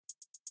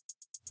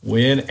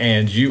Win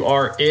and you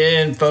are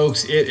in,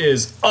 folks. It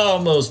is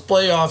almost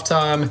playoff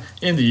time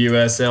in the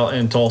USL,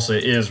 and Tulsa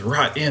is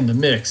right in the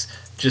mix.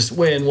 Just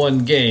win one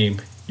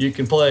game. You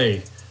can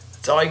play.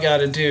 That's all you got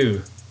to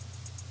do.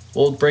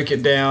 We'll break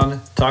it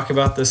down, talk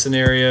about the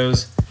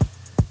scenarios,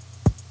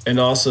 and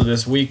also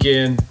this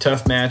weekend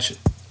tough match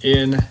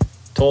in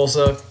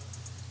Tulsa.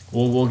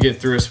 We'll get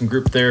through some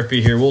group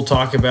therapy here. We'll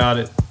talk about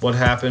it, what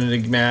happened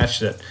in the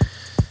match, and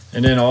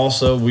then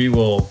also we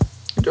will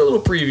do a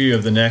little preview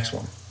of the next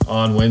one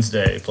on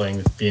Wednesday,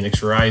 playing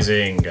Phoenix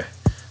Rising.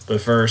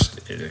 But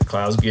first, the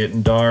clouds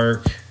getting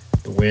dark.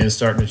 The wind's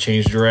starting to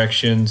change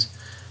directions.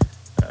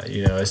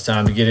 It's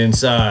time to get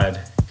inside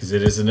because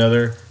it is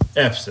another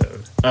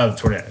episode of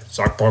 29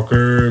 Soccer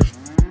Podcast.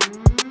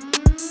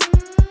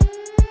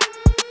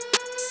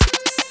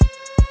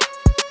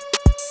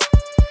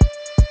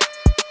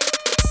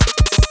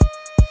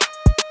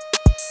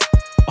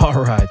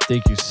 All right,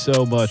 thank you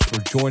so much for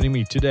joining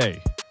me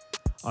today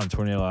on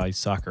 29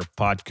 Soccer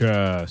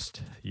Podcast.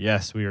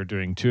 Yes, we are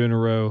doing 2 in a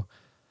row.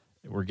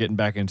 We're getting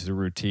back into the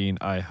routine.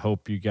 I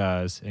hope you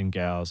guys and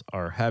gals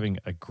are having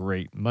a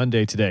great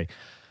Monday today.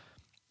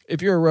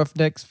 If you're a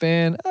Roughnecks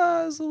fan,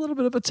 it's a little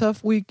bit of a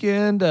tough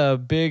weekend. A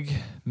big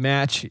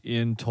match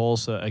in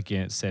Tulsa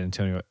against San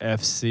Antonio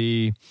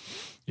FC.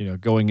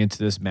 Going into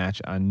this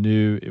match, I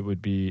knew it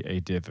would be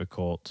a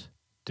difficult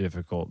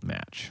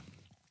match.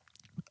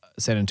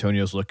 San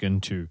Antonio's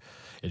looking to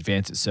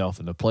advance itself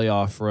in the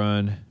playoff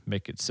run,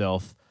 make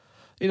itself,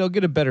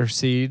 get a better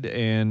seed,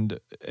 and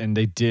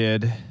they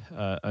did,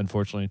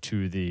 unfortunately,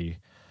 to the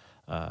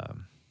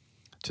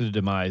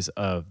demise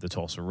of the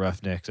Tulsa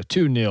Roughnecks. A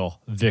 2-0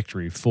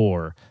 victory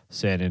for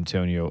San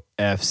Antonio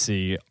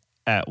FC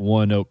at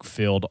One Oak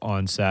Field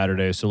on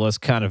Saturday. So let's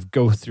kind of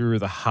go through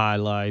the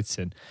highlights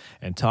and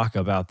talk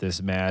about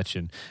this match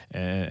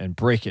and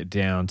break it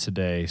down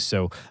today.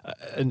 So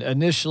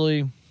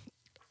initially,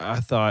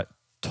 I thought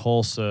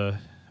Tulsa,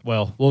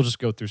 well, we'll just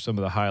go through some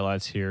of the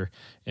highlights here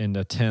in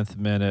the 10th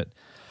minute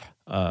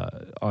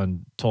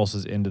on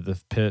Tulsa's end of the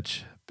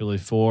pitch. Billy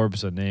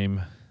Forbes, a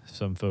name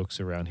some folks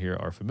around here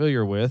are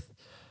familiar with.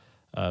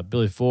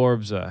 Billy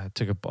Forbes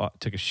took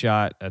a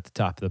shot at the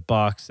top of the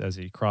box as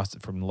he crossed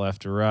it from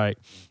left to right.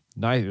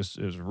 Nice,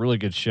 it was a really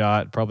good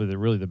shot, probably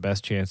the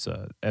best chance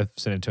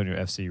San Antonio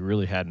FC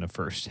really had in the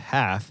first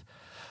half.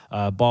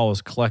 Ball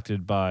was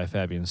collected by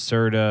Fabian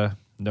Serta.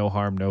 No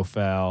harm, no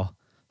foul.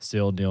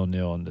 Still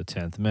 0-0 in the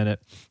 10th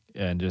minute.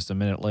 And just a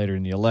minute later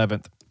in the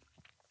 11th,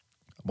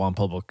 Juan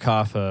Pablo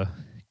Caffa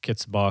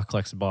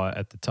collects the ball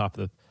at the top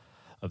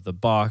of the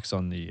box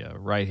on the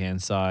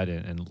right-hand side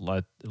and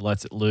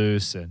lets it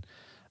loose. And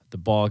the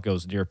ball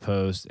goes near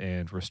post,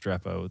 and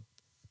Restrepo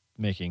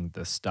making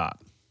the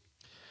stop.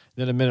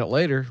 Then a minute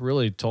later,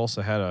 really,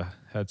 Tulsa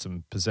had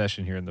some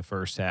possession here in the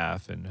first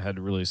half and had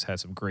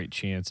some great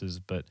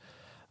chances. But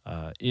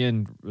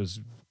Ian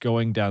was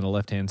going down the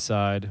left-hand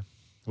side,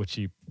 which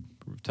he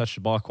touched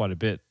the ball quite a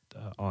bit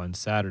on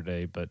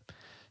Saturday, but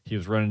he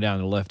was running down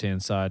the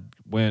left-hand side,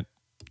 went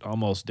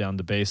almost down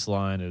the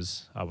baseline,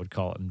 as I would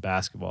call it in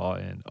basketball,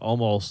 and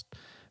almost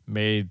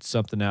made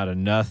something out of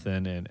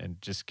nothing and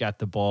just got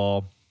the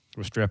ball.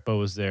 Restrepo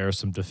was there,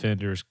 some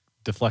defenders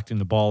deflecting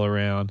the ball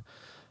around.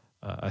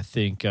 I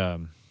think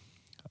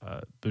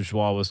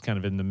Bourgeois was kind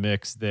of in the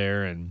mix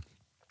there, and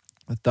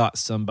I thought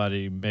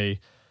somebody may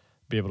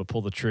be able to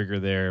pull the trigger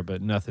there,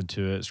 but nothing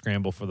to it.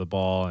 Scramble for the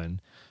ball,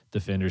 and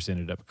defenders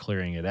ended up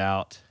clearing it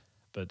out.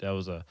 But it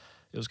was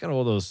kind of one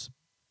of those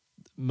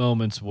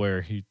moments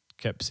where he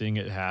kept seeing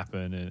it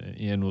happen, and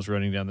Ian was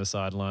running down the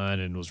sideline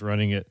and was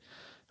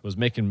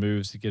making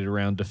moves to get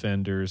around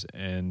defenders,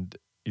 and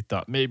he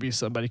thought maybe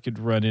somebody could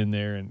run in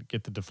there and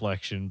get the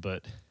deflection,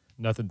 but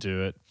nothing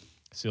to it.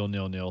 Still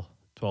 0-0,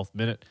 12th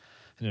minute.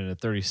 And then in the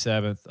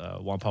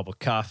 37th, Juan Pablo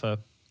Caffa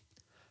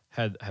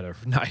had a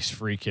nice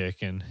free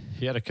kick, and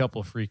he had a couple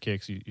of free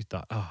kicks. You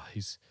thought,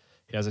 he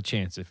has a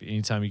chance. If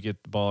anytime you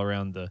get the ball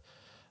around the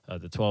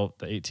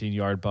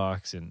 18-yard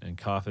box and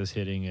Caffa's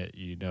hitting it,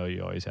 you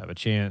always have a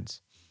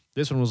chance.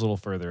 This one was a little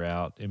further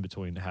out, in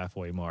between the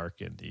halfway mark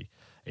and the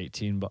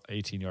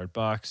 18-yard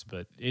box.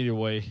 But either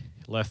way,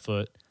 left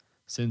foot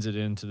sends it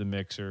into the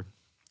mixer,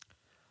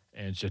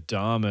 and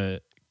Jadama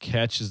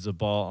catches the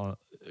ball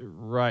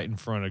right in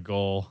front of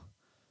goal,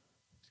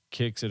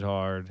 kicks it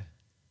hard.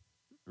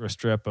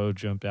 Restrepo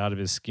jumped out of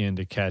his skin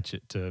to catch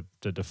it, to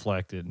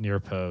deflect it near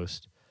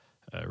post.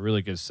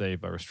 Really good save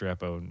by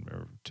Restrepo,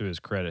 and to his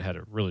credit, had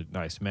a really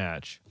nice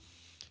match.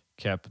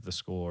 Kept the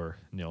score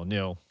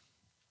 0-0.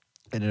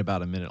 And then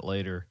about a minute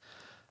later,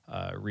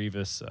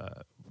 Rivas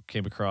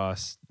came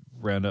across,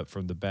 ran up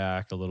from the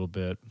back a little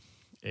bit,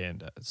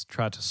 and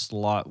tried to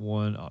slot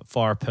one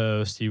far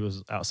post. He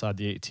was outside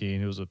the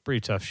 18. It was a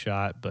pretty tough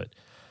shot, but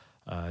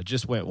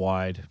just went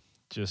wide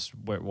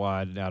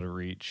and out of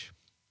reach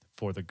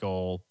for the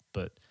goal.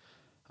 But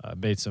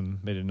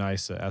made a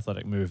nice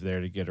athletic move there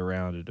to get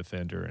around a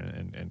defender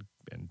and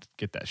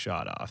get that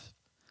shot off.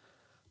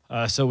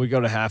 So we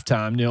go to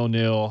halftime,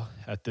 0-0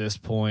 at this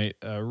point.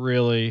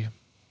 Really,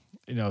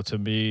 to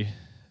me,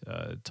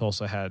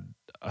 Tulsa had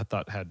I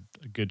thought had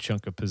a good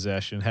chunk of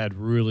possession, had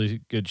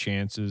really good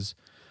chances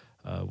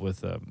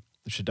with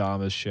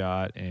Shadama's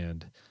shot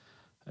and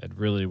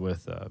really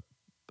with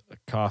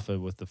Kaffa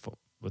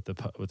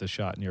with the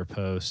shot near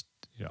post.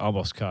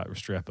 Almost caught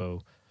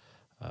Restrepo,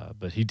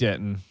 but he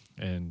didn't.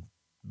 And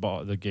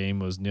the game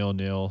was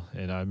 0-0.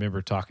 And I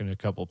remember talking to a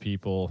couple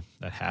people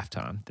at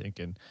halftime,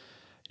 thinking,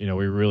 we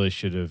really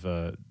should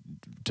have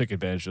took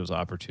advantage of those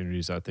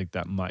opportunities. I think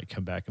that might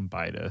come back and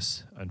bite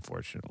us,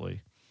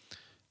 unfortunately.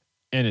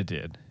 And it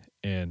did.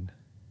 And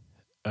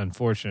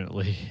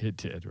unfortunately, it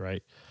did,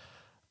 right?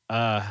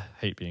 I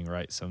hate being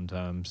right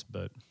sometimes,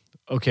 but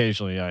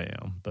occasionally I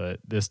am. But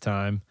this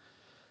time,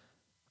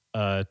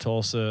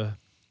 Tulsa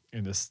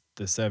in the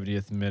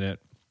 70th minute,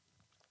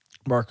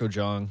 Marco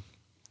Jong,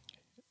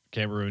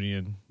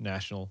 Cameroonian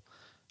national,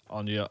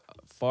 on the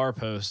far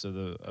post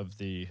of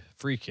the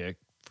free kick.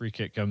 Free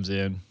kick comes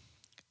in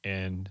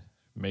and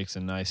makes a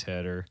nice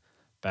header,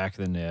 back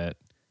of the net,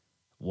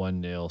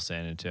 1-0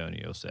 San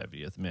Antonio,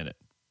 70th minute.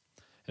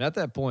 And at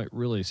that point,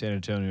 really, San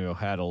Antonio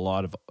had a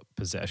lot of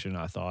possession,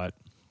 I thought.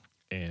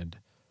 And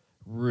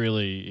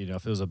really,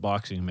 if it was a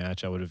boxing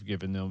match, I would have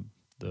given them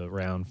the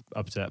round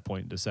up to that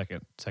point in the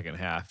second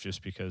half,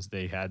 just because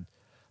they had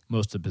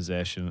most of the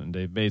possession and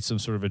they made some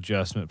sort of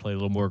adjustment, played a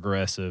little more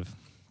aggressive,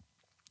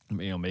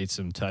 made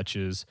some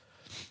touches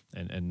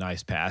and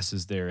nice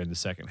passes there in the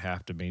second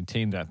half to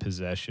maintain that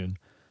possession.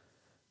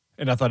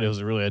 And I thought it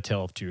was really a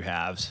tale of two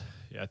halves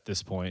at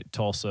this point.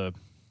 Tulsa,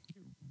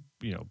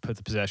 put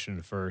the possession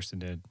in first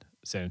and then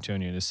San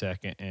Antonio in the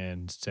second,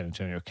 and San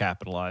Antonio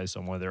capitalized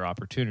on one of their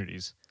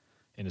opportunities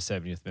in the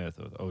 70th minute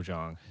with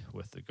Ojong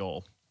with the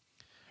goal.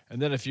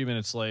 And then a few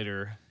minutes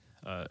later,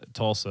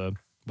 Tulsa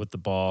with the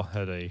ball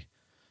had a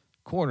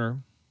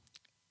corner,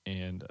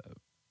 and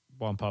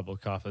Juan Pablo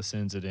Kaffa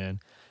sends it in,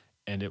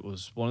 and it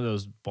was one of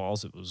those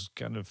balls that was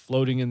kind of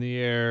floating in the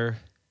air,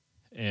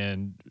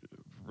 and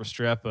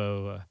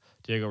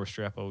Diego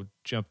Restrepo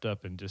jumped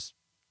up and just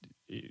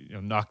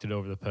knocked it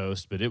over the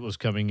post, but it was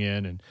coming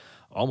in and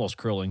almost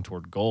curling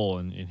toward goal,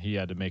 and he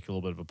had to make a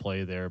little bit of a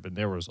play there. But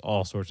there was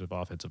all sorts of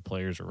offensive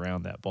players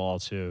around that ball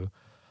too,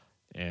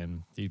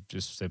 and he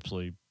just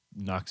simply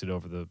knocks it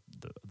over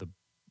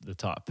the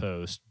top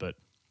post. But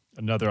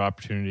another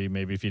opportunity,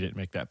 maybe if he didn't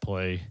make that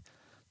play,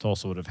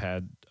 Tulsa would have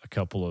had a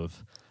couple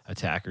of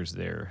attackers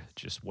there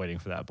just waiting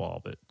for that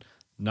ball, but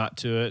not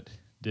to it.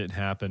 Didn't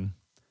happen.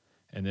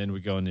 And then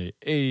we go in the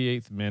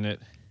 88th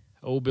minute.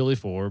 Billy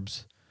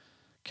Forbes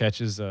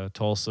catches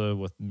Tulsa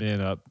with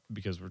men up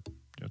because we're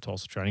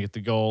Tulsa trying to get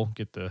the goal,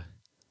 get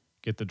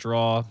the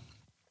draw,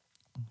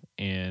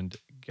 and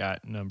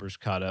got numbers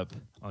caught up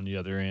on the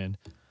other end.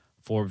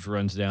 Forbes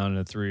runs down in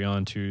a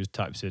 3-on-2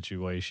 type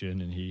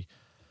situation, and he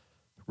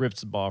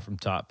rips the ball from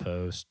top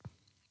post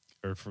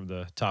or from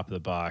the top of the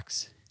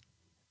box,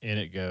 and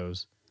it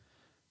goes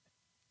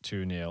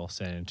 2-0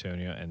 San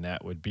Antonio, and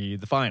that would be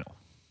the final.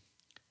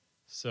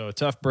 So a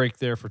tough break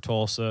there for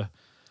Tulsa.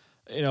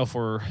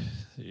 For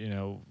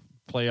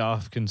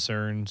playoff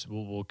concerns,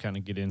 we'll kind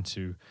of get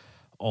into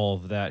all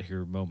of that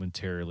here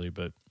momentarily,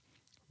 but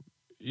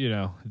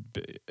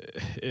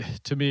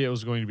to me it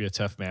was going to be a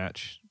tough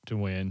match to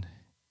win.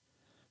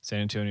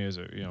 San Antonio is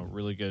a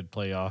really good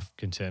playoff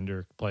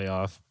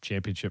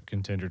championship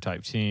contender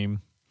type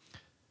team.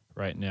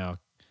 Right now,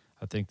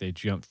 I think they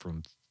jumped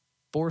from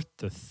 4th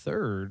to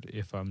 3rd,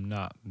 if I'm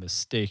not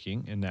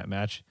mistaken, in that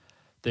match,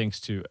 thanks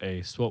to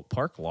a Swope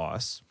Park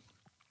loss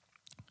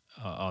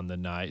on the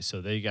night.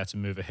 So they got to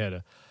move ahead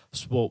of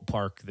Swope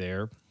Park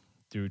there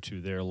due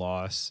to their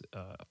loss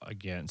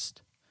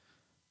against,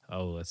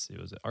 let's see,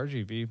 was it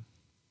RGV?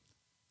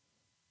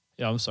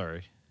 Yeah, I'm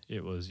sorry.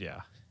 It was,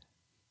 yeah.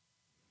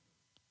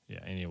 Yeah,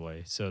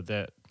 anyway, so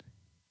that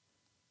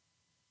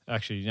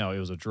actually, no, it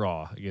was a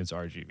draw against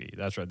RGV.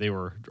 That's right.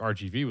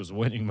 RGV was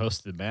winning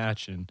most of the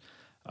match, and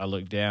I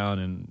looked down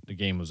and the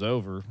game was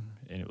over,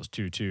 and it was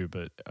 2-2,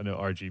 but I know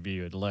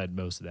RGV had led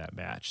most of that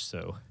match.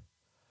 So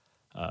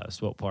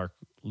Swope Park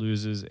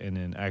loses, and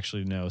then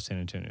actually, no, San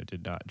Antonio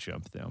did not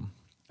jump them.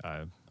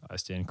 I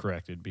stand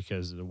corrected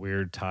because of the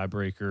weird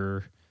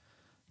tiebreaker.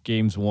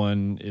 Games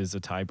won is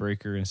a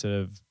tiebreaker instead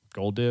of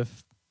goal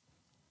diff.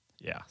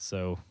 Yeah,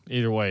 so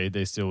either way,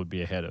 they still would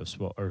be ahead of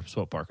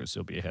Swope Park would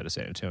still be ahead of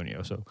San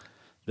Antonio. So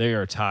they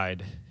are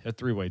tied, a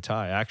 3-way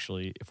tie,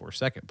 actually, for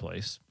second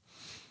place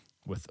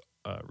with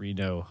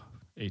Reno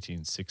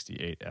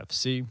 1868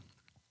 FC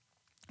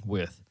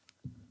with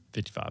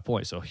 55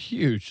 points. So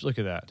huge. Look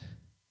at that.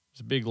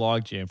 It's a big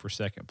log jam for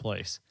second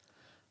place.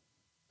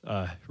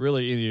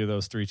 Really, any of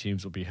those three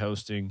teams will be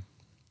hosting.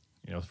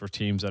 For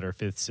teams that are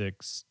 5th,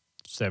 6th,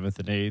 7th,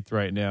 and 8th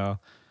right now,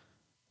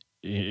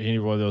 any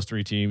one of those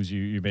three teams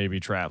you may be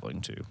traveling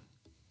to,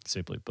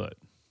 simply put.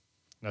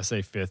 And I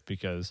say 5th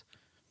because,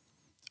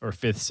 or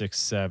 5th, 6th,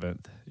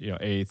 7th,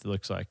 8th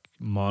looks like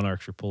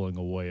Monarchs are pulling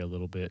away a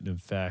little bit. And in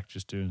fact,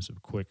 just doing some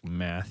quick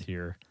math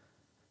here,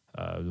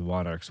 the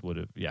Monarchs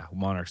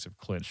have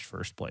clinched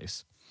first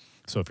place.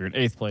 So if you're in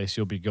 8th place,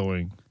 you'll be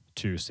going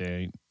to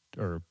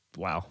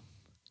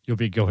you'll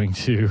be going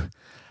to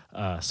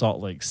Salt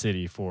Lake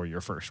City for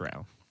your first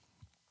round.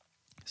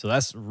 So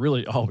that's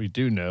really all we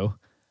do know.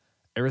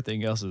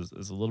 Everything else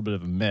is a little bit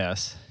of a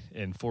mess.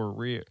 And for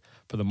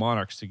the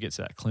Monarchs to get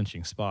to that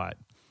clinching spot,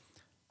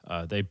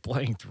 they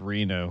blanked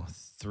Reno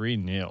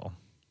 3-0.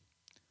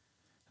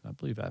 I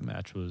believe that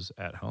match was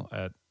at home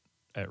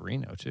at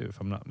Reno too, if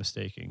I'm not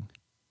mistaken.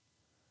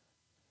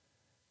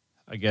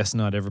 I guess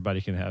not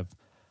everybody can have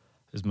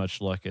as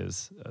much luck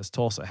as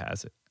Tulsa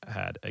has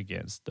had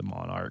against the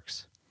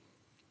Monarchs.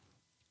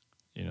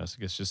 So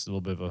it's just a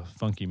little bit of a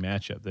funky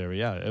matchup there. But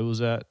yeah, it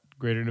was at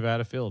Greater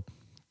Nevada Field,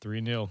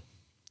 3-0.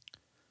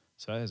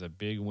 So that is a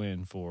big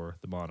win for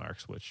the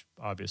Monarchs, which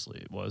obviously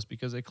it was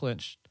because they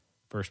clinched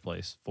first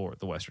place for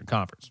the Western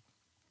Conference.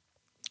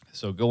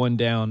 So going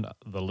down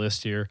the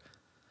list here,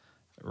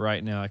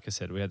 right now, like I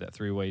said, we had that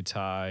three-way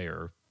tie,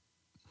 or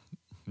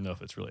I don't know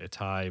if it's really a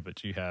tie,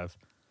 but you have,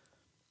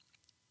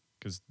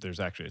 because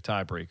there's actually a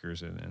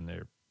tiebreakers,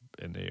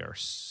 and they are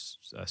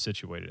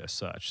situated as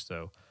such.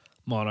 So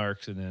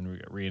Monarchs, and then we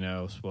got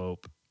Reno,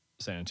 Swope,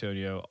 San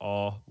Antonio,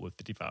 all with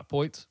 55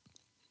 points.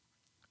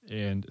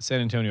 And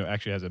San Antonio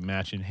actually has a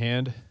match in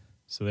hand,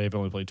 so they've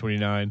only played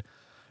 29.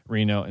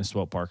 Reno and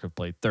Swope Park have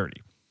played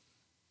 30.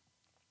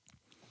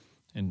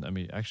 And let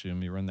me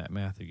run that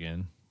math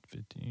again.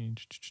 15.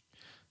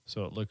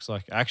 So it looks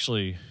like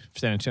actually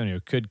San Antonio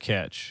could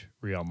catch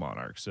Real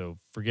Monarchs. So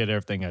forget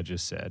everything I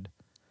just said.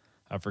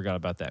 I forgot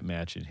about that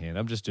match in hand.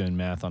 I'm just doing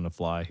math on the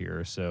fly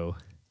here. So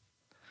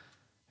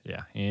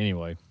yeah.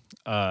 Anyway,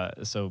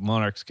 so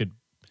Monarchs could.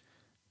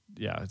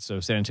 Yeah, so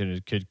San Antonio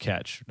could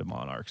catch the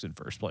Monarchs in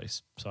first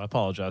place. So I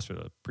apologize for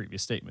the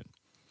previous statement.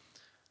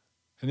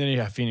 And then you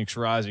have Phoenix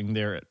Rising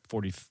there at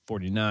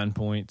 49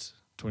 points,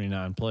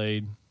 29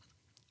 played,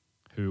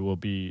 who will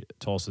be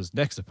Tulsa's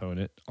next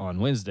opponent on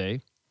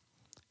Wednesday.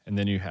 And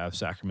then you have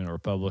Sacramento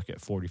Republic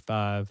at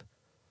 45,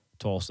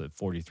 Tulsa at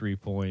 43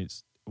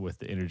 points, with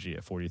the Energy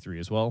at 43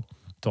 as well.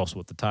 Tulsa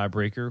with the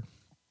tiebreaker,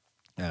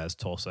 as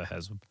Tulsa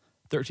has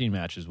 13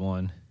 matches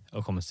won,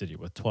 Oklahoma City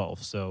with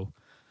 12. So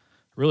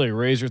really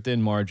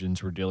razor-thin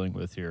margins we're dealing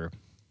with here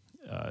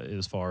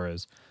as far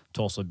as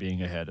Tulsa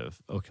being ahead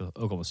of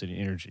Oklahoma City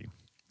Energy.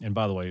 And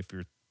by the way, if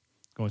you're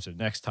going to the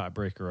next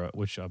tiebreaker,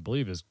 which I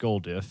believe is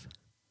Gold Diff,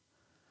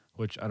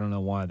 which I don't know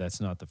why that's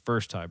not the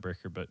first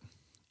tiebreaker, but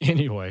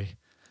anyway,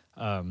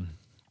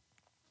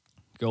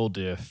 Gold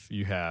Diff,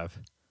 you have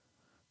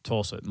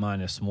Tulsa at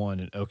 -1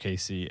 and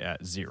OKC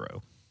at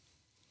 0.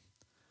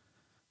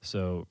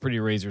 So pretty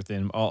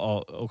razor-thin.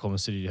 All Oklahoma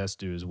City has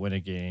to do is win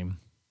a game.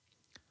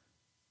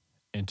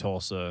 In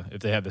Tulsa, if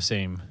they have the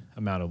same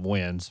amount of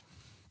wins,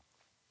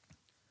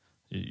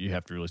 you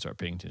have to really start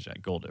paying attention to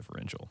that goal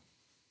differential.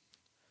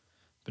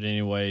 But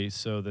anyway,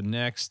 so the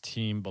next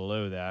team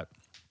below that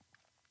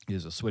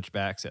is the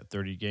Switchbacks at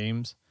 30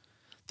 games,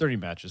 30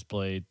 matches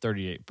played,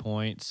 38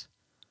 points.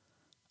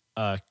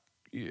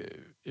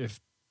 If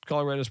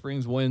Colorado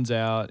Springs wins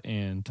out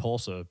and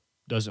Tulsa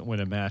doesn't win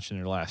a match in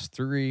their last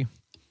 3,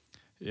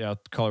 yeah,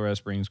 Colorado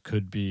Springs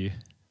could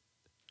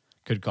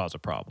cause a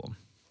problem.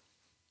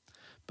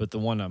 But the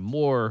one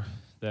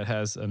that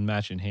has a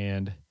match in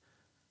hand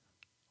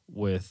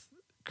with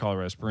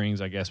Colorado Springs,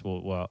 I guess,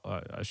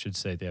 I should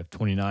say they have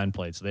 29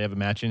 played. So they have a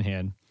match in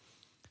hand,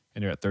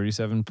 and they're at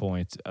 37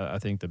 points. I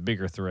think the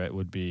bigger threat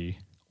would be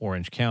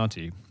Orange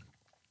County,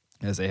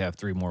 as they have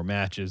 3 more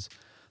matches.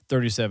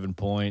 37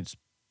 points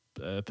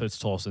puts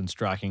Tulsa in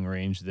striking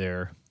range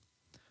there,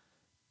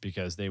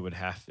 because they would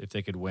have, if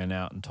they could win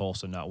out and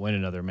Tulsa not win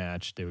another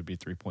match, they would be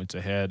 3 points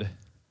ahead.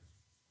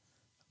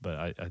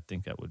 But I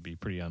think that would be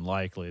pretty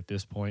unlikely at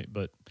this point.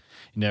 But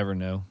you never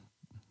know.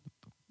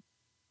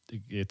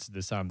 It gets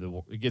this time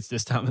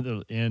of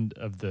the end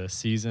of the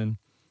season,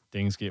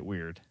 things get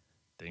weird.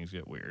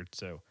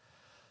 So,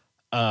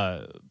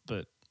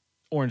 but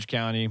Orange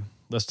County,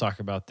 let's talk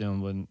about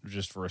them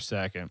just for a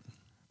second.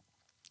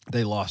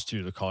 They lost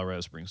to the Colorado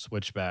Springs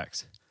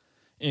Switchbacks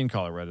in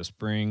Colorado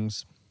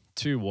Springs.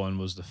 2-1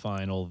 was the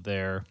final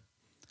there,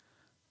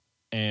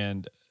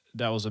 and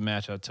that was a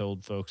match I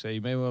told folks, hey,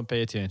 you may want to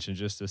pay attention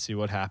just to see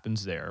what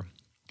happens there,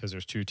 because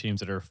there's 2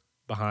 teams that are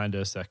behind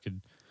us that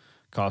could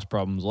cause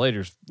problems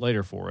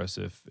later for us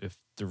if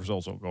the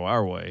results don't go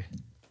our way.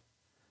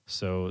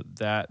 So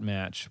that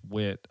match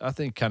went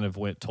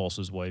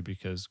Tulsa's way,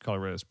 because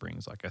Colorado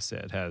Springs, like I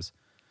said, has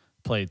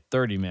played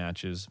 30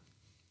 matches.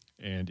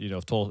 And,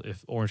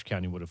 if Orange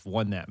County would have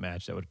won that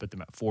match, that would have put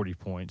them at 40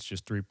 points,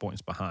 just 3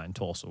 points behind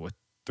Tulsa with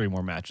 3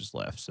 more matches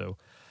left. So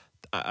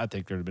I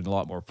think there would have been a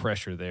lot more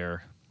pressure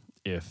there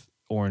if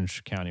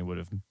Orange County would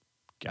have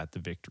got the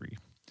victory.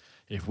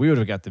 If we would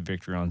have got the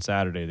victory on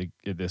Saturday,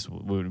 we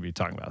wouldn't be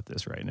talking about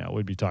this right now.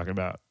 We'd be talking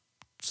about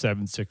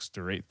 7th, 6th,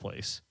 or 8th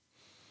place,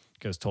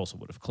 because Tulsa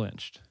would have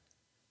clinched.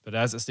 But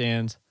as it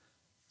stands,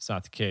 it's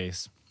not the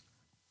case.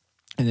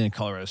 And then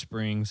Colorado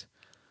Springs.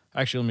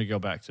 Actually, let me go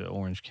back to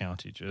Orange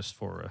County just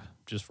for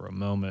a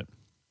moment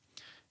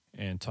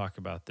and talk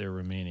about their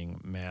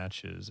remaining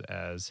matches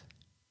as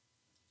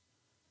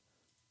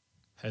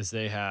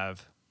they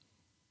have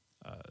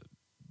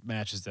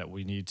matches that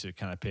we need to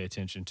kind of pay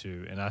attention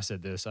to. And I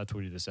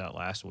tweeted this out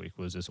last week,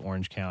 was this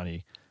Orange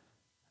County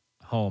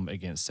home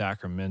against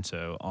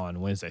Sacramento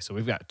on Wednesday. So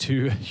we've got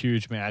two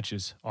huge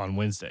matches on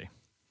Wednesday.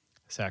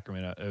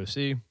 Sacramento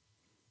OC,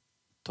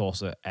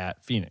 Tulsa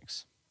at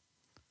Phoenix.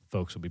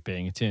 Folks will be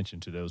paying attention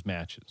to those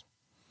matches.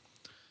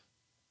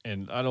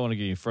 And I don't want to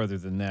get any further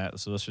than that,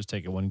 so let's just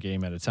take it one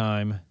game at a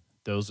time.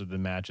 Those are the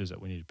matches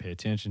that we need to pay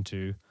attention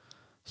to.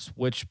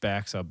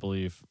 Switchbacks, I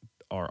believe,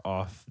 are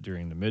off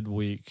during the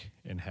midweek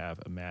and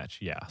have a match.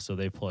 Yeah, so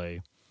they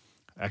play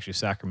actually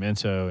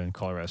Sacramento and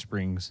Colorado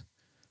Springs.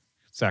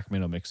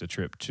 Sacramento makes a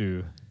trip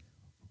to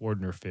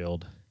Wardner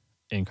Field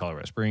in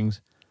Colorado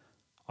Springs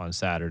on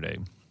Saturday.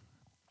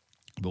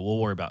 But we'll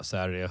worry about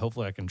Saturday.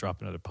 Hopefully I can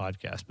drop another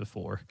podcast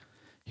before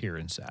here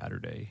in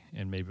Saturday,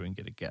 and maybe we can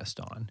get a guest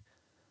on.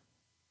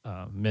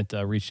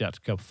 Minta reached out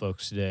to a couple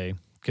folks today.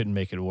 Couldn't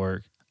make it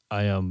work.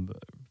 I am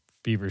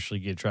feverishly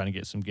trying to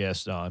get some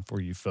guests on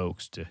for you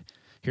folks to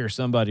hear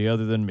somebody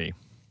other than me,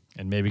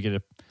 and maybe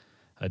get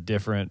a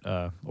different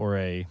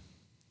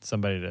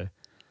somebody that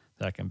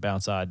I can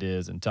bounce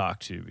ideas and talk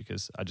to,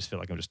 because I just feel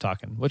like I'm just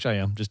talking, which I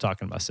am, just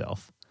talking to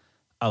myself.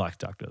 I like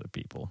to talk to other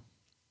people.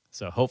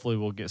 So hopefully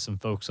we'll get some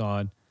folks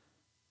on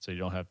so you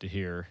don't have to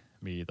hear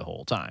me the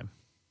whole time.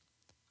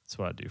 That's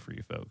what I do for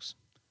you folks.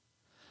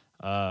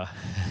 All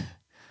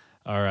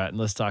right, and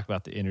let's talk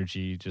about the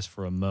Energy just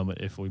for a moment,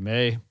 if we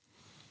may.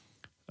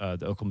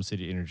 The Oklahoma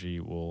City Energy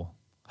will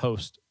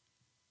host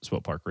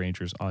Swope Park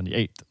Rangers on the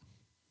 8th.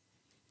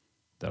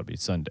 That'll be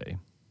Sunday,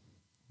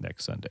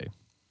 next Sunday.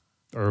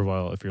 Or,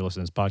 well, if you're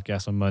listening to this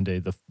podcast on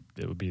Monday,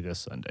 it would be this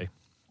Sunday.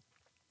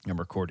 I'm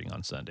recording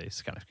on Sunday.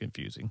 It's kind of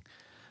confusing.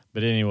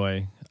 But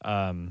anyway,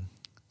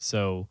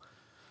 so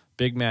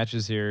big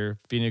matches here.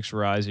 Phoenix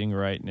Rising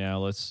right now.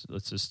 Let's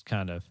just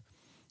kind of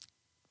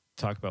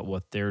talk about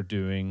what they're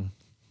doing.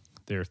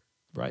 They're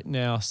right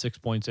now 6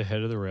 points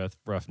ahead of the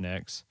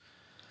Roughnecks.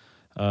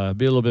 Be a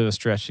little bit of a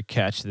stretch to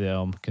catch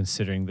them,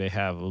 considering they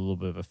have a little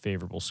bit of a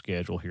favorable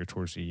schedule here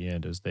towards the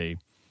end as they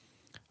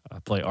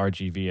play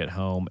RGV at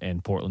home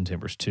and Portland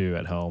Timbers 2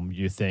 at home.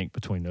 You think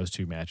between those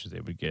two matches they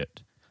would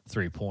get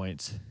 3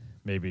 points,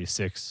 maybe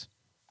 6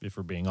 if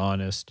we're being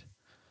honest.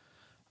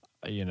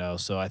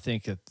 So I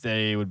think that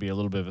they would be a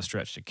little bit of a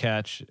stretch to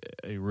catch.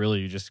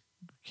 You just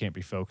can't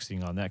be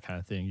focusing on that kind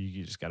of thing.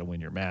 You just got to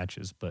win your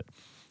matches. But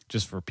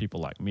just for people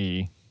like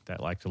me that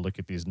like to look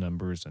at these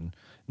numbers and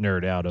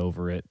nerd out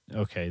over it,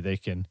 okay, they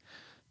can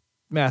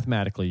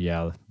mathematically,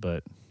 yeah,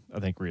 but I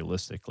think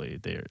realistically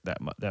that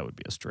would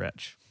be a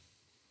stretch.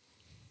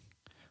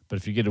 But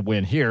if you get a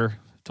win here,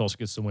 Tulsa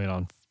gets the win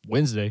on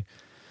Wednesday,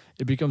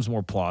 it becomes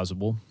more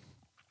plausible.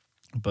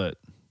 But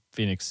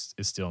Phoenix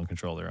is still in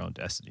control of their own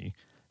destiny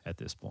at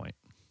this point.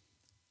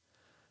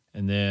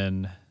 And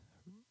then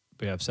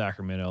we have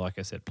Sacramento, like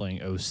I said,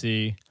 playing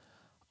OC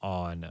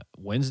on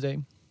Wednesday.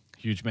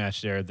 Huge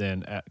match there.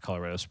 Then at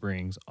Colorado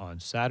Springs on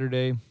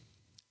Saturday.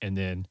 And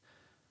then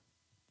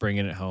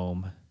bringing it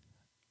home,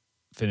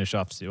 finish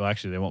off. Well,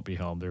 actually, they won't be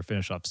home. They'll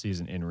finish off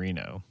season in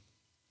Reno,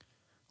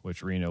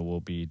 which Reno will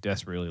be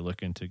desperately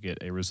looking to get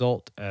a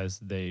result as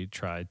they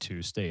try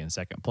to stay in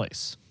second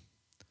place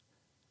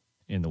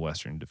in the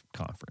Western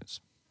Conference.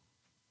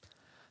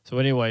 So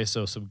anyway,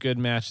 some good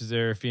matches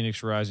there.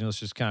 Phoenix Rising, let's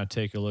just kind of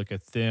take a look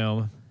at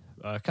them.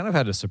 Kind of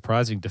had a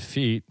surprising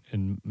defeat,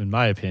 in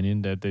my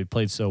opinion, that they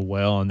played so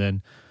well and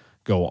then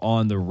go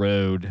on the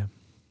road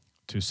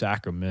to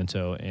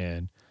Sacramento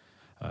and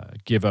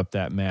give up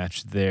that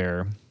match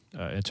there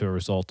into a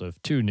result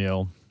of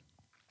 2-0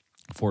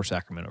 for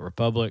Sacramento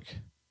Republic.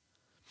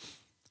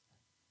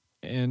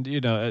 And,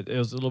 it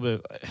was a little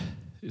bit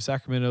 –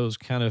 Sacramento was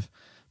kind of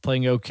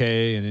playing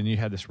okay, and then you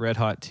had this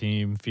red-hot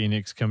team,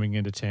 Phoenix, coming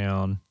into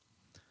town.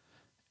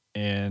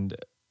 And,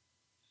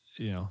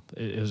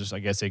 it was just, I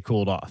guess, they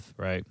cooled off,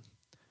 right?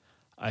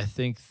 I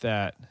think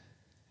that,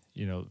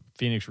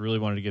 Phoenix really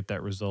wanted to get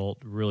that result,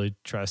 really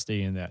try to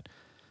stay in that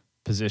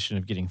position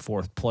of getting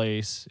fourth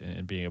place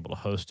and being able to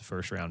host a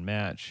first-round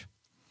match.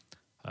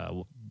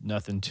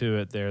 Nothing to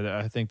it there.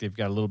 I think they've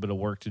got a little bit of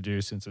work to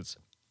do since it's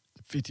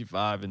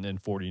 55 and then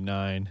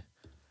 49.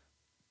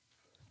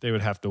 They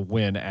would have to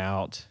win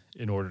out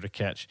in order to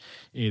catch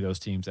any of those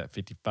teams at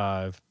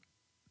 55.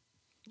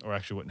 Or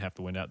actually wouldn't have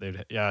to win out.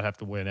 I'd have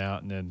to win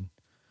out and then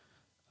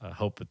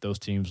hope that those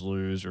teams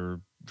lose or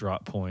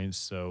drop points.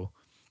 So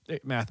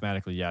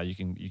mathematically, yeah, you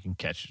can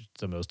catch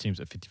some of those teams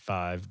at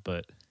 55,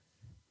 but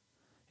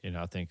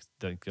I think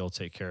they'll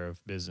take care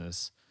of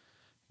business,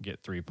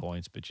 get 3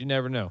 points. But you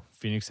never know.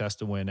 Phoenix has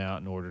to win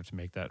out in order to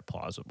make that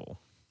plausible.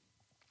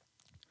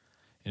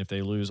 And if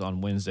they lose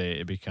on Wednesday,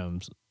 it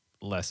becomes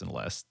less and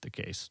less the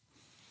case.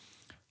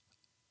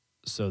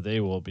 So they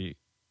will be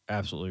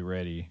absolutely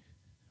ready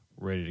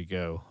to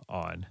go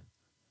on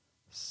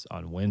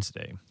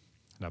Wednesday.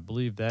 And I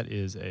believe that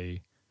is let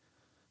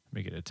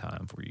me get a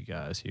time for you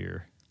guys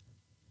here.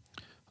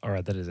 All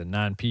right, that is a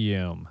 9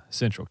 p.m.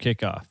 Central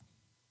kickoff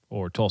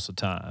or Tulsa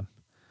time.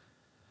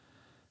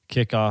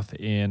 Kickoff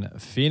in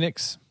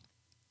Phoenix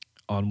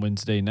on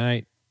Wednesday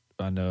night.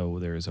 I know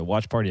there is a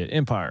watch party at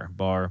Empire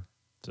Bar.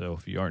 So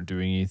if you aren't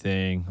doing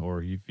anything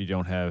or if you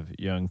don't have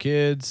young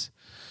kids,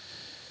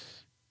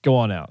 go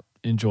on out.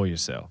 Enjoy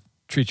yourself.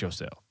 treat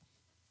yourself.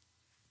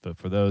 But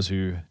for those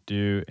who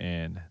do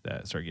and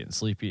that start getting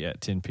sleepy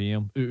at 10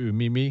 p.m.,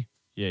 me,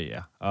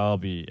 yeah, I'll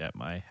be at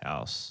my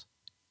house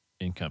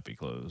in comfy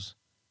clothes,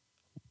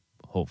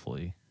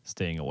 hopefully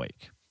staying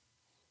awake.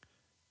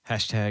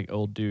 Hashtag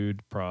old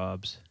dude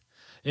probs.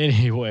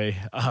 Anyway,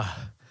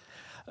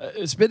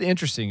 it's been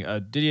interesting.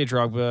 Didier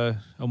Drogba,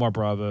 Omar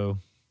Bravo,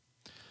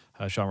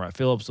 Sean Wright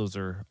Phillips, those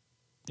are,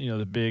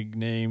 the big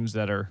names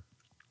that are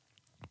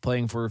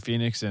playing for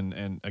Phoenix,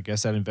 and I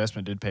guess that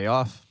investment did pay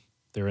off.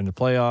 They're in the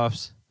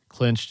playoffs,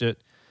 clinched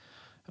it,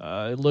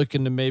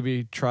 looking to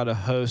maybe try to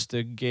host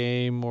a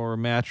game or a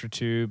match or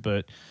two,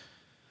 but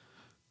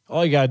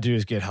all you got to do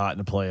is get hot in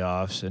the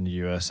playoffs in the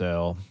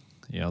USL.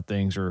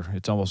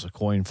 It's almost a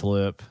coin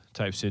flip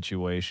type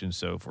situation.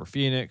 So for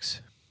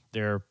Phoenix,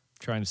 they're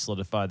trying to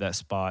solidify that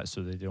spot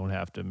so they don't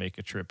have to make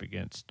a trip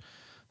against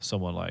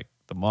someone like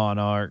the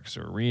Monarchs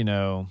or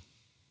Reno.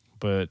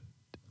 But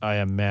I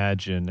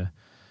imagine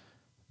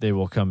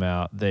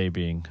they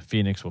being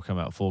Phoenix, will come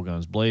out full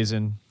guns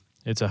blazing.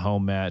 It's a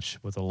home match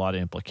with a lot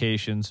of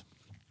implications.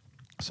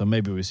 So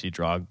maybe we see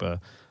Drogba,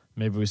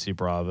 maybe we see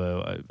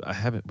Bravo. We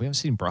haven't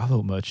seen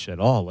Bravo much at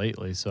all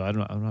lately, so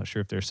I'm not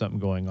sure if there's something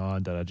going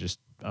on that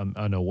I'm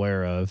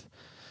unaware of.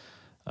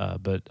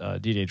 But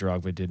Didier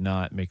Drogba did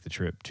not make the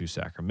trip to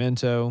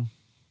Sacramento,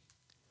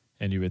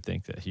 and you would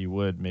think that he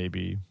would,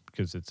 maybe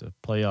because it's a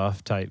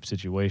playoff type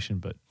situation,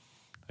 but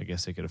I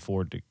guess they could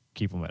afford to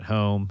keep him at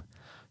home.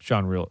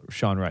 Sean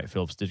Wright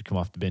Phillips did come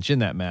off the bench in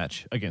that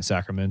match against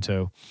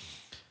Sacramento,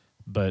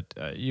 but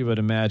you would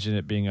imagine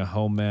it being a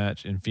home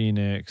match in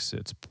Phoenix.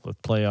 It's a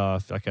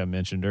playoff, like I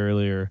mentioned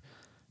earlier.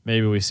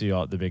 Maybe we see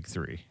all the big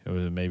three,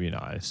 maybe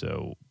not.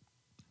 So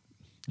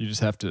you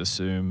just have to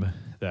assume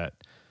that,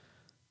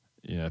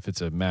 if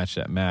it's a match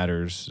that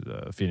matters,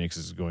 Phoenix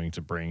is going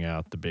to bring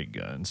out the big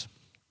guns.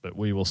 But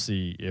we will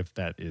see if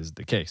that is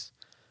the case.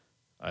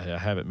 I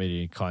haven't made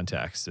any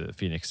contacts to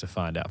Phoenix to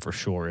find out for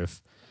sure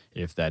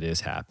if that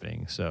is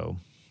happening. So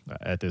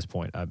at this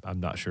point, I'm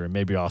not sure.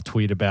 Maybe I'll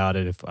tweet about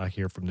it if I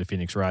hear from the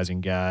Phoenix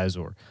Rising guys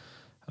or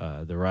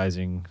the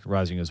Rising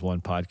is One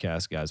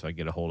podcast guys. If I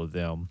get a hold of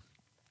them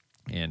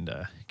and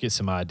get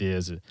some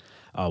ideas,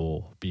 I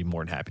will be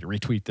more than happy to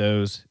retweet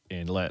those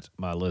and let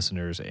my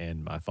listeners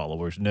and my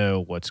followers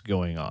know what's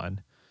going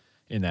on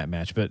in that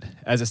match. But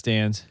as it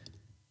stands,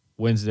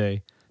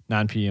 Wednesday,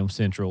 9 p.m.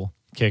 Central,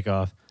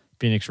 kickoff,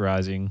 Phoenix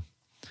Rising.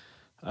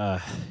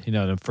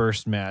 The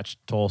first match,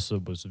 Tulsa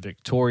was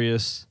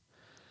victorious,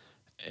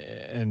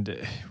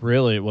 and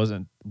really it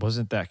wasn't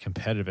that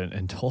competitive,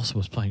 and Tulsa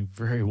was playing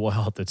very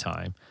well at the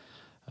time.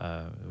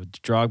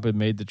 Drogba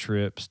made the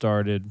trip,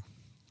 started.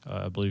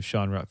 I believe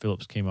Sean Wright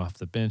Phillips came off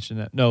the bench in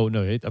that. No,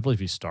 I believe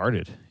he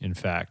started, in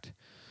fact,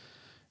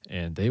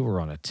 and they were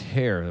on a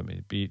tear. I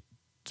mean, beat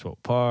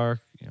Swope Park.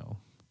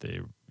 They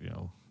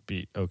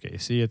beat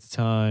OKC at the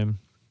time.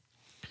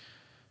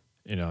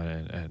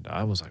 And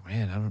I was like,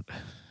 man,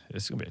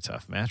 it's going to be a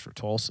tough match for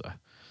Tulsa.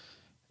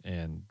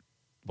 And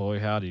boy,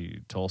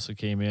 howdy, Tulsa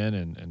came in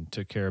and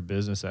took care of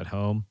business at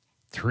home.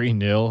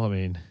 3-0. I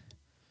mean,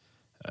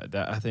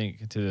 that I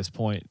think to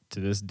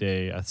this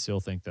day, I still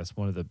think that's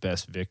one of the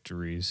best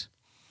victories,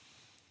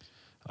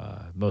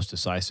 most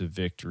decisive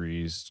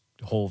victories,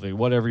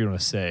 whatever you want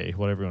to say,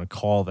 whatever you want to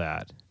call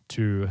that,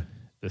 to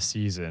the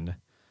season.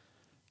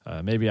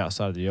 Maybe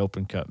outside of the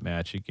Open Cup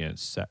match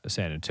against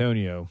San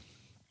Antonio.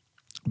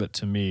 But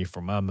to me,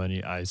 for my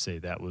money, I say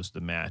that was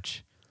the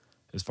match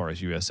as far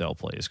as USL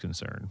play is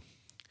concerned.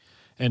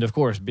 And, of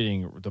course,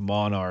 beating the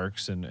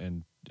Monarchs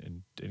and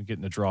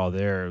getting the draw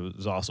there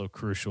was also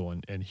crucial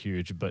and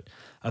huge. But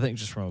I think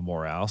just from a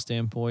morale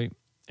standpoint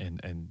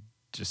and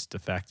just the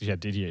fact that you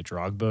had Didier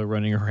Drogba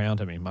running around,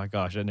 I mean, my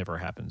gosh, that never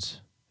happens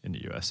in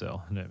the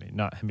USL.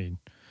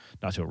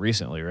 Not till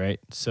recently, right?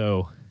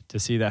 So to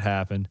see that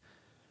happen,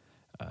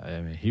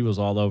 he was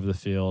all over the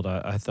field.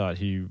 I thought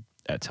he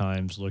at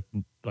times looked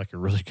like a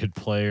really good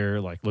player,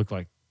 looked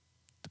like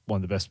one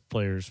of the best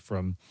players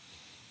from,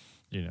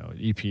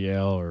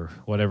 EPL or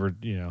whatever.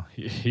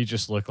 He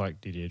just looked like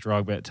Didier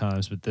Drogba at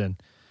times. But then,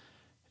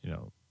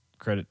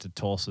 credit to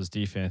Tulsa's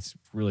defense,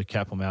 really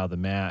kept him out of the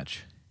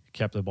match,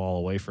 kept the ball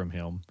away from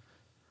him,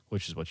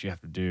 which is what you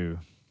have to do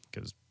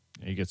because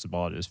he gets the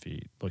ball at his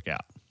feet. Look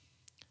out.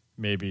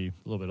 Maybe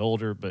a little bit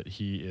older, but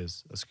he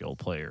is a skilled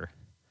player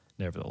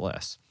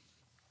nevertheless.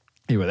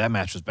 Anyway, that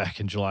match was back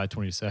in July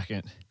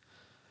 22nd.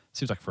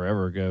 Seems like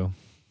forever ago.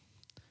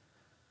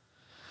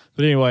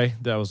 But anyway,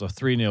 that was a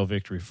 3-0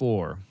 victory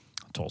for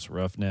Tulsa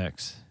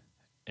Roughnecks.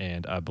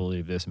 And I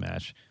believe this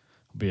match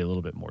will be a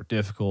little bit more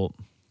difficult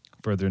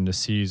further in the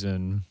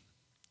season.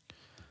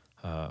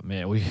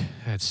 We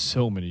had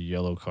so many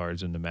yellow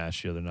cards in the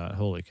match the other night.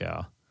 Holy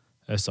cow.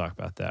 Let's talk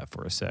about that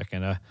for a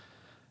second.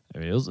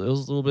 It was a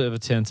little bit of a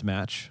tense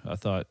match. I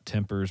thought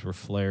tempers were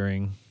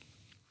flaring,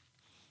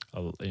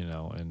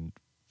 and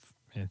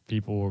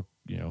people were,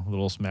 a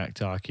little smack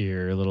talk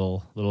here, a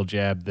little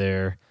jab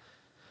there.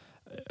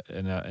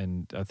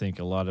 And I think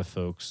a lot of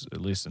folks,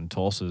 at least in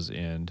Tulsa's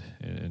end,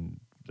 and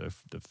the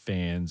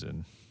fans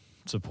and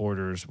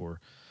supporters were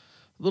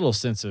little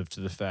sensitive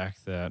to the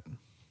fact that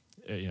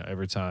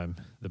every time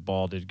the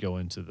ball did go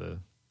into the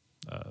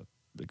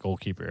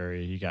goalkeeper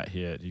area, he got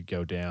hit, he'd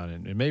go down,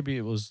 and maybe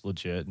it was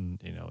legit and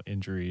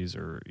injuries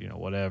or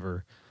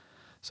whatever.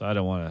 So I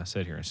don't want to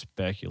sit here and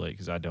speculate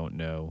because I don't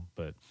know,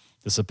 but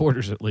the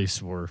supporters at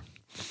least were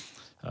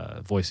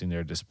voicing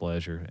their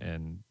displeasure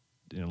and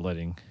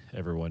letting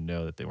everyone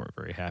know that they weren't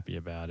very happy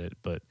about it.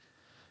 But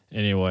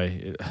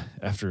anyway,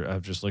 after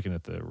I'm just looking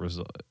at the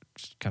result,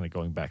 just kind of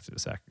going back to the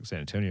San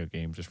Antonio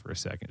game just for a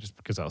second, just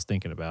because I was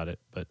thinking about it.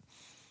 But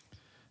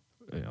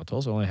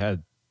Tulsa only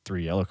had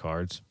 3 yellow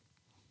cards.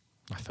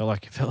 I felt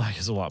like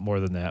it's a lot more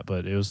than that,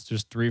 but it was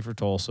just 3 for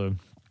Tulsa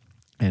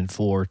and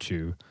 4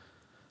 to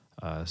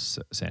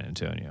San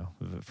Antonio.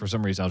 For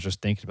some reason, I was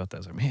just thinking about that. I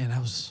was like, man, that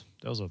was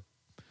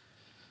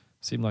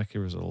seemed like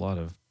there was a lot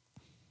of,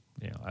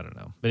 I don't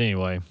know. But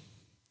anyway,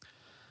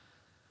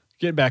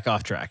 getting back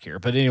off track here.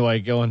 But anyway,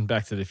 going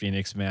back to the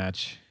Phoenix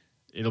match,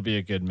 it'll be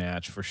a good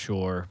match for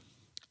sure.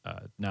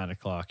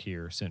 9:00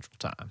 here Central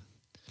Time,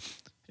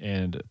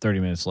 and 30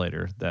 minutes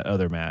later, that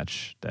other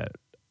match that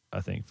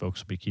I think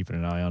folks will be keeping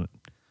an eye on.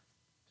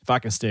 If I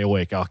can stay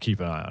awake, I'll keep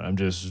an eye on it. I'm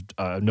just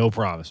no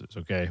promises,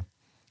 okay?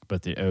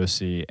 But the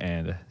OC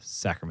and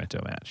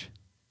Sacramento match,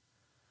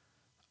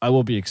 I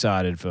will be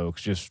excited,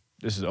 folks.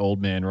 This is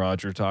old man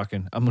Roger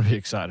talking. I'm gonna be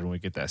excited when we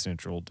get that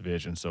Central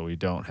Division, so we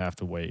don't have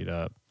to wait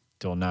up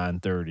till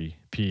 9:30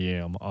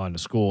 p.m. on the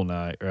school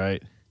night,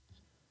 right?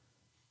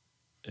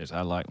 Yes,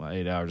 I like my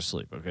 8 hours of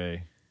sleep,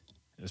 okay?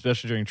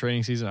 Especially during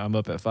training season, I'm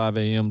up at 5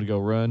 a.m. to go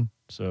run,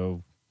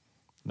 so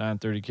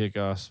 9:30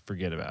 kickoffs,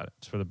 forget about it.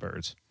 It's for the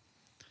birds.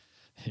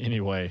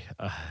 Anyway,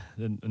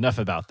 enough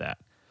about that.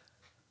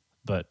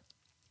 But,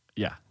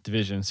 yeah,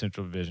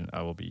 Central Division,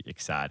 I will be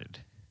excited,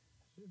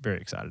 very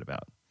excited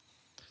about.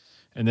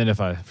 And then if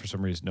I, for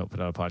some reason, don't put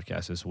out a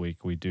podcast this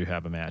week, we do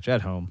have a match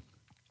at home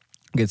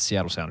against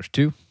Seattle Sounders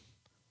 2.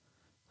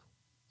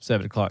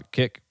 7 o'clock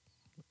kick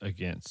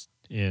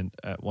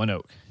at One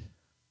Oak.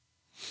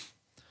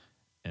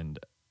 And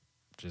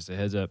just a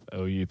heads up,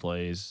 OU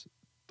plays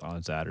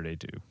on Saturday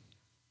too.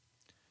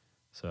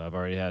 So I've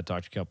already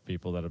talked to a couple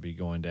people that'll be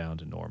going down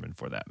to Norman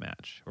for that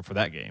match or for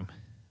that game.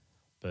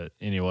 But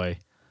anyway,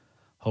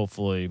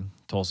 hopefully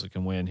Tulsa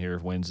can win here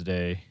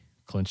Wednesday,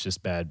 clinch this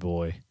bad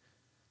boy.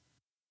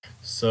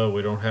 So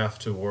we don't have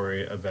to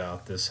worry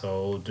about this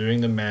whole doing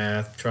the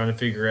math, trying to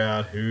figure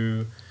out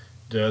who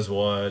does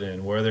what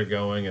and where they're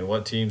going and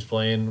what team's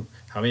playing,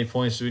 how many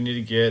points do we need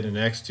to get in the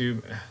next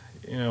 2.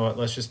 You know what,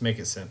 let's just make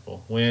it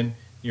simple. Win,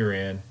 you're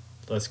in.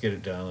 Let's get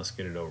it done. Let's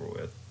get it over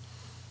with.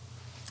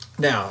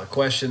 Now, a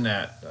question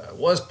that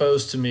was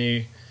posed to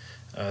me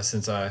I'm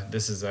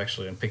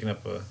picking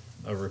up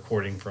a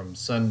recording from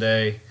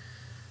Sunday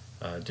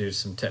due to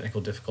some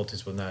technical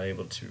difficulties with not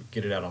able to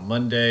get it out on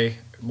Monday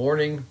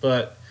morning,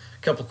 but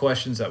a couple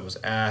questions that was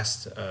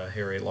asked.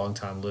 Harry, a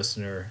longtime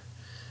listener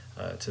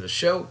to the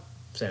show,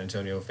 San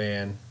Antonio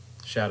fan.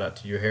 Shout out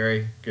to you,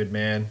 Harry. Good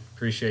man.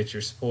 Appreciate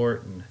your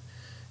support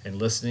and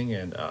listening.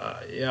 And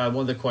one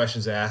of the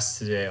questions asked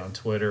today on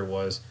Twitter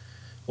was,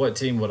 what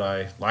team would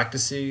I like to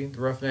see the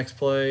Roughnecks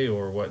play,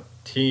 or what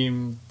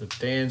team the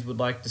fans would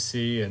like to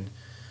see? And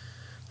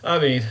I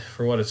mean,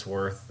 for what it's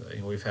worth,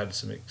 we've had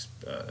some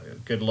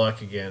good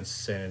luck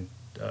against let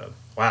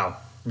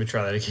me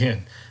try that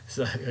again.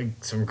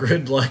 Some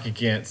good luck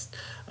against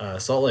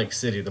Salt Lake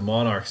City, the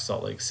Monarchs,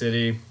 Salt Lake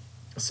City.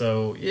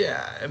 So,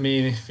 yeah, I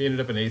mean, if you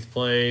ended up in 8th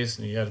place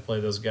and you had to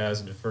play those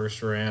guys in the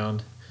first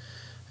round,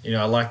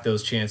 I like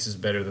those chances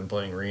better than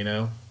playing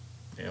Reno.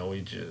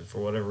 We just, for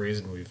whatever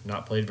reason, we've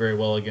not played very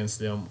well against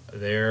them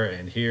there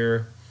and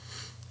here,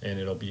 and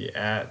it'll be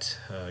at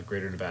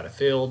Greater Nevada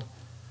Field.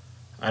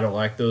 I don't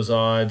like those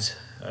odds.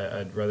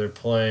 I'd rather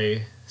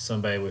play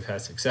somebody we've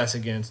had success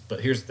against. But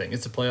here's the thing.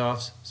 It's the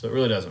playoffs, so it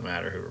really doesn't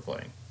matter who we're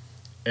playing.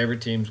 Every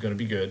team's going to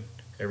be good.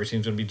 Every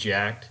team's going to be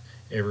jacked.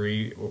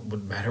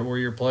 Would matter where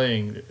you're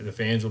playing, the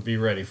fans will be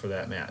ready for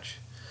that match.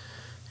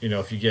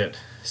 If you get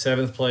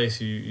 7th place,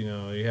 you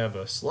have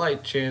a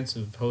slight chance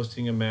of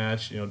hosting a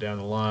match, down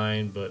the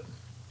line. But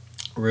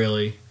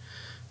really,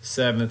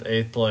 7th,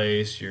 8th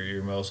place,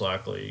 you're most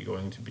likely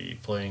going to be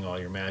playing all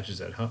your matches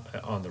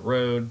on the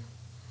road.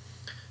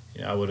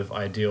 I would have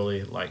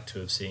ideally liked to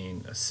have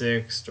seen a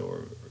 6th,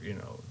 or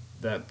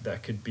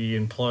that could be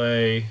in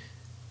play.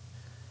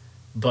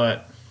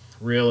 But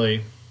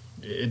really,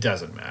 it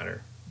doesn't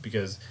matter,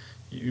 because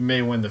you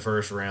may win the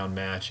first round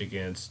match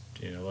against,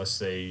 let's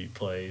say you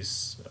play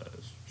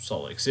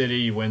Salt Lake City,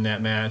 you win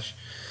that match.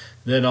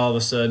 Then all of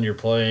a sudden you're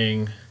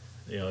playing,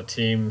 a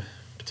team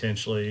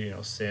potentially,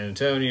 San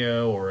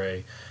Antonio or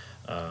a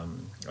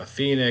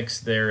Phoenix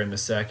there in the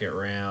second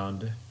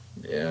round.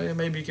 Yeah,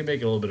 maybe you can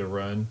make a little bit of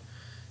run.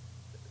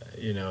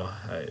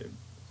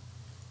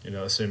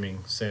 Assuming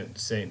San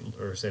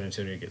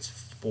Antonio gets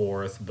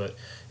 4th, but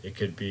it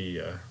could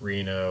be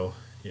Reno.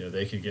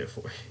 They could get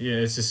 4.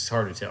 It's just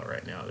hard to tell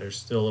right now. There's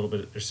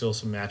still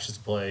some matches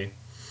to play.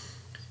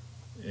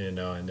 And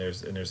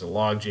there's a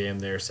log jam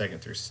there,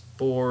 2nd through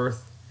 4th.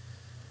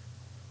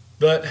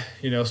 But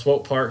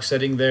Swope Park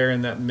sitting there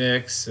in that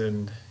mix,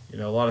 and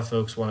a lot of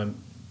folks want to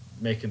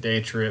make a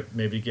day trip,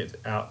 maybe get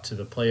out to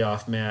the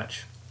playoff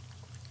match.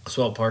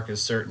 Swelt Park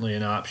is certainly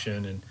an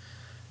option, and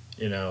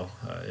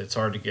it's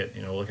hard to get.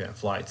 Looking at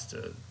flights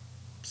to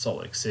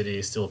Salt Lake City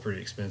is still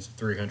pretty expensive,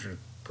 $300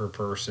 per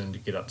person to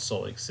get out to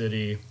Salt Lake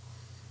City,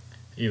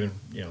 even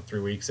 3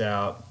 weeks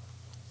out.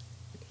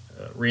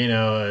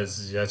 Reno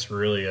that's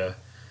really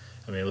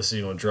let's say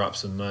you want to drop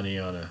some money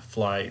on a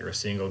flight. You're a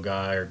single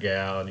guy or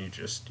gal, and you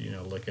just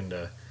looking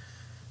to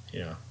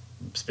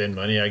spend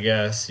money. I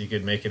guess you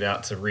could make it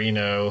out to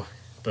Reno,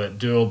 but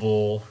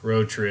doable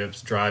road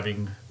trips,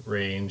 driving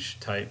range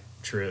type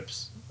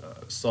trips.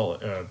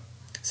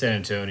 San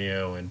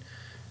Antonio and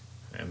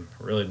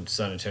really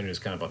San Antonio is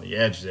kind of on the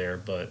edge there,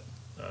 but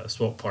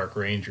Swelt Park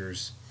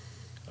Rangers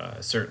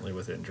certainly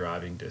within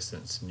driving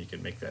distance, and you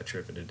can make that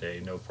trip in a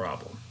day, no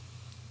problem.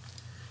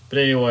 But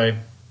anyway,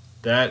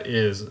 that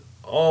is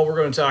all we're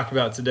going to talk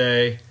about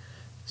today.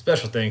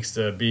 Special thanks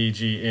to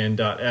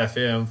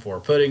BGN.FM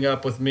for putting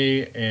up with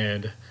me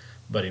and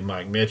buddy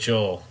Mike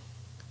Mitchell,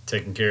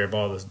 taking care of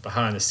all this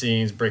behind the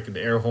scenes, breaking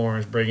the air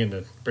horns, bringing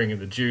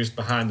the juice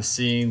behind the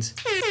scenes.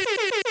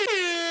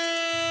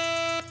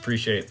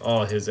 Appreciate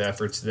all his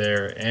efforts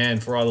there,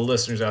 and for all the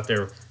listeners out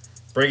there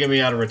bringing me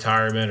out of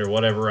retirement or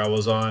whatever I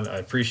was on, I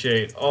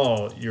appreciate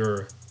all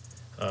your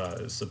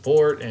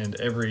support and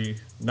every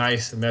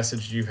nice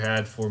message you've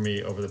had for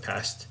me over the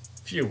past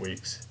few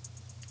weeks.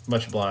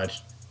 Much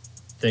obliged.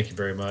 Thank you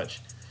very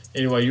much.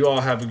 Anyway, you all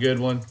have a good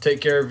one.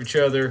 Take care of each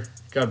other.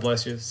 God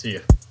bless you. See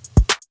you.